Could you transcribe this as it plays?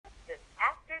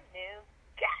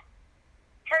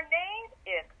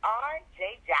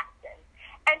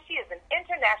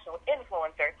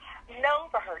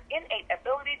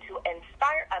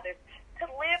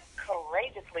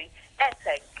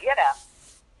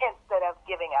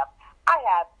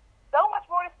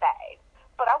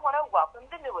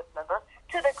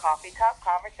Coffee Talk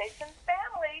Conversations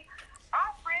family,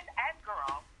 our friend and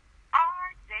girl,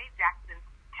 R.J. Jackson.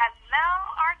 Hello,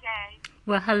 R.J.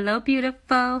 Well, hello,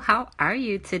 beautiful. How are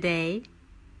you today?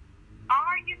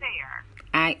 Are you there?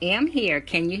 I am here.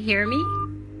 Can you hear me?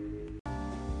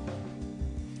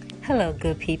 Hello,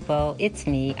 good people. It's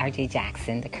me, R.J.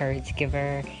 Jackson, the Courage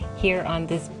Giver, here on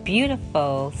this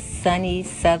beautiful, sunny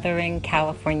Southern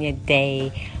California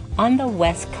day on the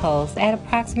West Coast at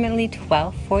approximately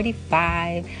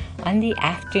 12:45 on the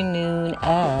afternoon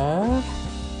of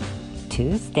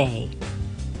Tuesday,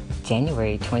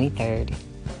 January 23rd. I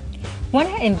want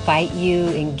to invite you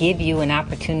and give you an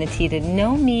opportunity to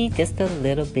know me just a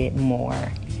little bit more.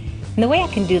 And the way I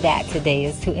can do that today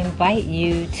is to invite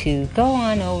you to go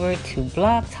on over to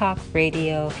Blog Talk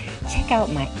Radio, check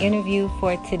out my interview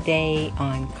for today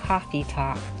on Coffee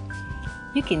Talk.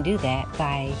 You can do that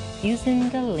by using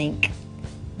the link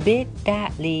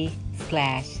bit.ly/RJ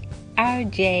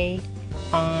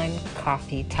on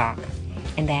Coffee Talk.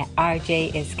 And that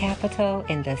RJ is capital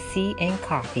and the C in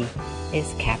coffee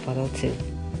is capital too.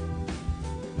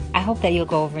 I hope that you'll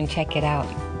go over and check it out.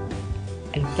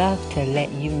 I'd love to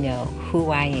let you know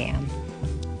who I am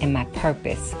and my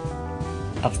purpose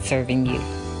of serving you.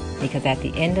 Because at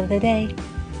the end of the day,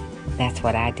 that's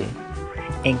what I do.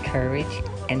 Encourage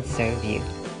and serve you.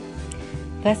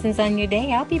 Blessings on your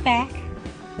day. I'll be back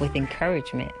with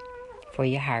encouragement for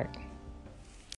your heart.